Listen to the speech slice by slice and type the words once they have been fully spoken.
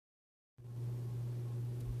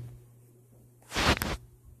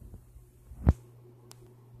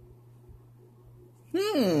Hey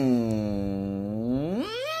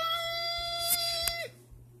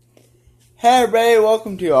everybody,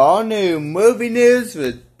 welcome to all new movie news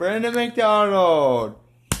with Brandon McDonald.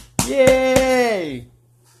 Yay!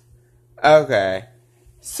 Okay,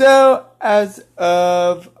 so as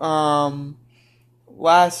of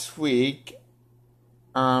last week,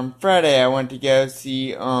 Friday, I went to go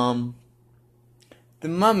see The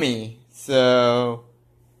Mummy. So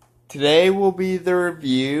today will be the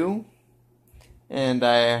review, and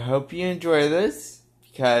I hope you enjoy this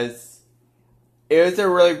because it was a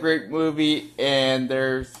really great movie, and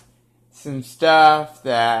there's some stuff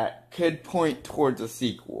that could point towards a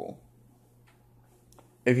sequel.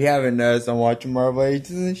 If you haven't noticed, I'm watching Marvel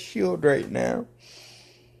Agents of S.H.I.E.L.D. right now.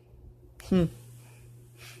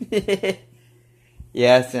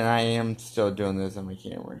 Yes, and I am still doing this on my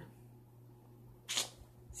camera.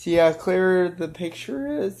 See how clear the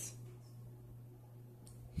picture is?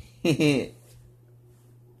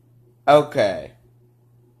 Okay.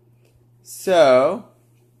 So,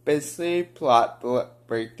 basically, plot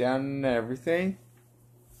breakdown and everything.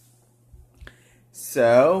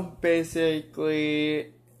 So,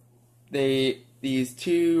 basically, these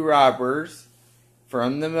two robbers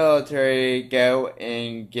from the military go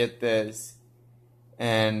and get this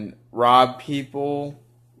and rob people,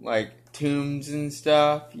 like tombs and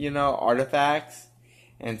stuff, artifacts,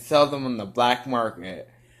 and sell them on the black market.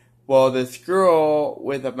 Well, this girl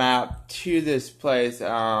with a map to this place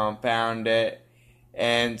found it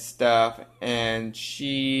and stuff, and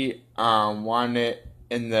she wanted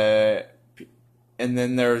and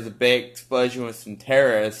then there was a big explosion with some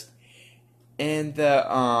terrorists, and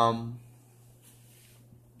the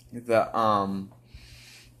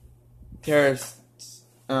terrorists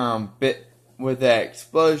bit with that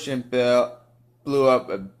explosion blew up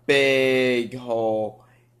a big hole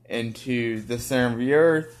into the center of the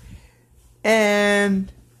earth.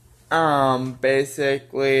 And,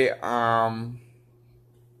 basically, died.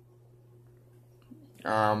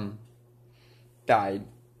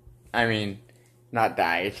 I mean, not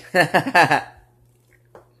died.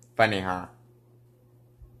 Funny, huh?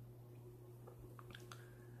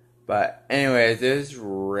 But, anyways, it was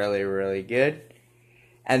really, really good.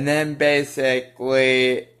 And then,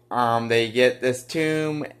 basically, they get this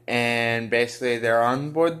tomb, and basically they're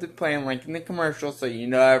on board the plane, like in the commercial, so you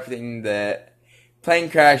know everything. The plane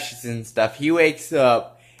crashes and stuff. He wakes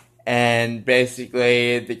up, and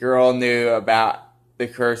basically the girl knew about the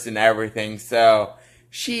curse and everything, so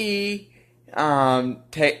she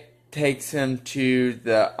takes him to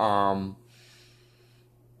the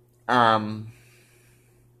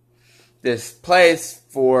this place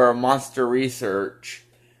for monster research.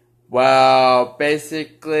 Well,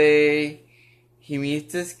 basically, he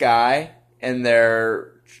meets this guy, and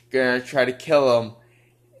they're gonna try to kill him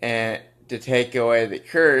and to take away the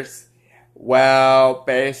curse. Well,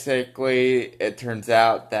 basically, it turns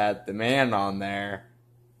out that the man on there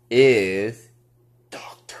is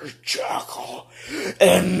Dr. Jekyll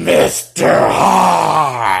and Mr.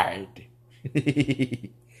 Hyde.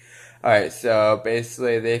 Alright, so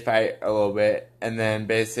basically they fight a little bit, and then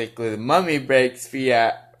basically the mummy breaks free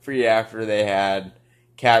after they had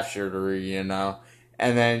captured her,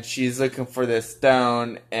 and then she's looking for this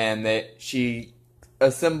stone, and she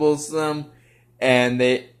assembles them, and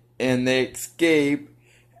they escape,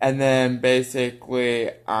 and then basically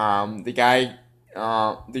the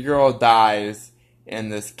girl dies in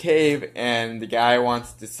this cave, and the guy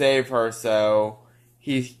wants to save her, so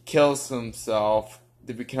he kills himself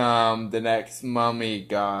to become the next mummy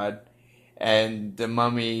god, and the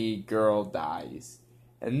mummy girl dies.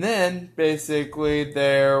 And then, basically,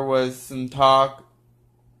 there was some talk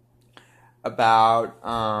about,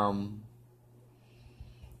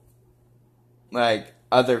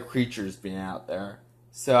 other creatures being out there.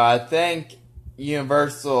 So I think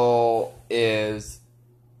Universal is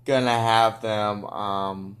gonna have them,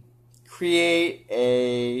 create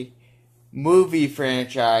a movie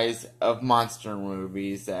franchise of monster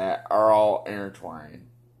movies that are all intertwined.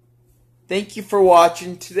 Thank you for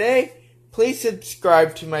watching today. Please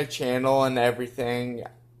subscribe to my channel and everything,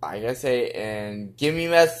 like I say, and give me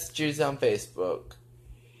messages on Facebook.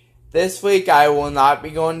 This week I will not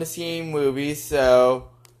be going to see movies,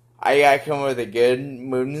 so I gotta come with a good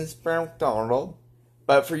mood and Brandon McDonald.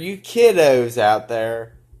 But for you kiddos out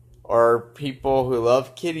there, or people who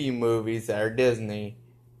love kiddie movies that are Disney,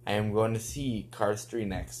 I am going to see Cars 3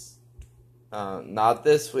 next. Not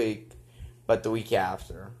this week, but the week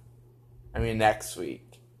after. Next week.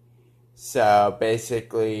 So,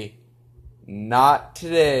 basically, not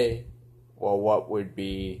today, well, what would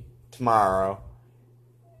be tomorrow.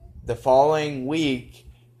 The following week,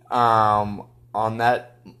 on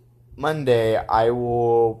that Monday, I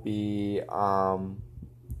will be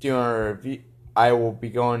doing a review. I will be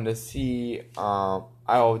going to see. I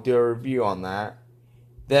will do a review on that.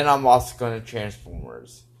 Then I'm also going to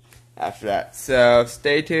Transformers after that. So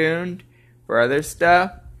stay tuned for other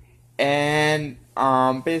stuff. And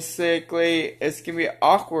basically, it's gonna be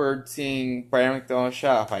awkward seeing Brandon McDonald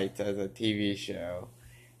Shadow Fights as a TV show,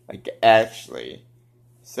 like actually.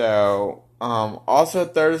 So also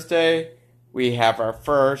Thursday we have our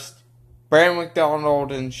first Brandon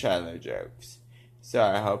McDonald and Shadow jokes. So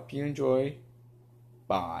I hope you enjoy.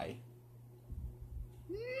 Bye.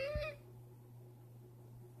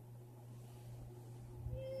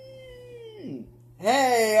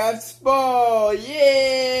 Hey, I'm Spo!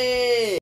 Yay!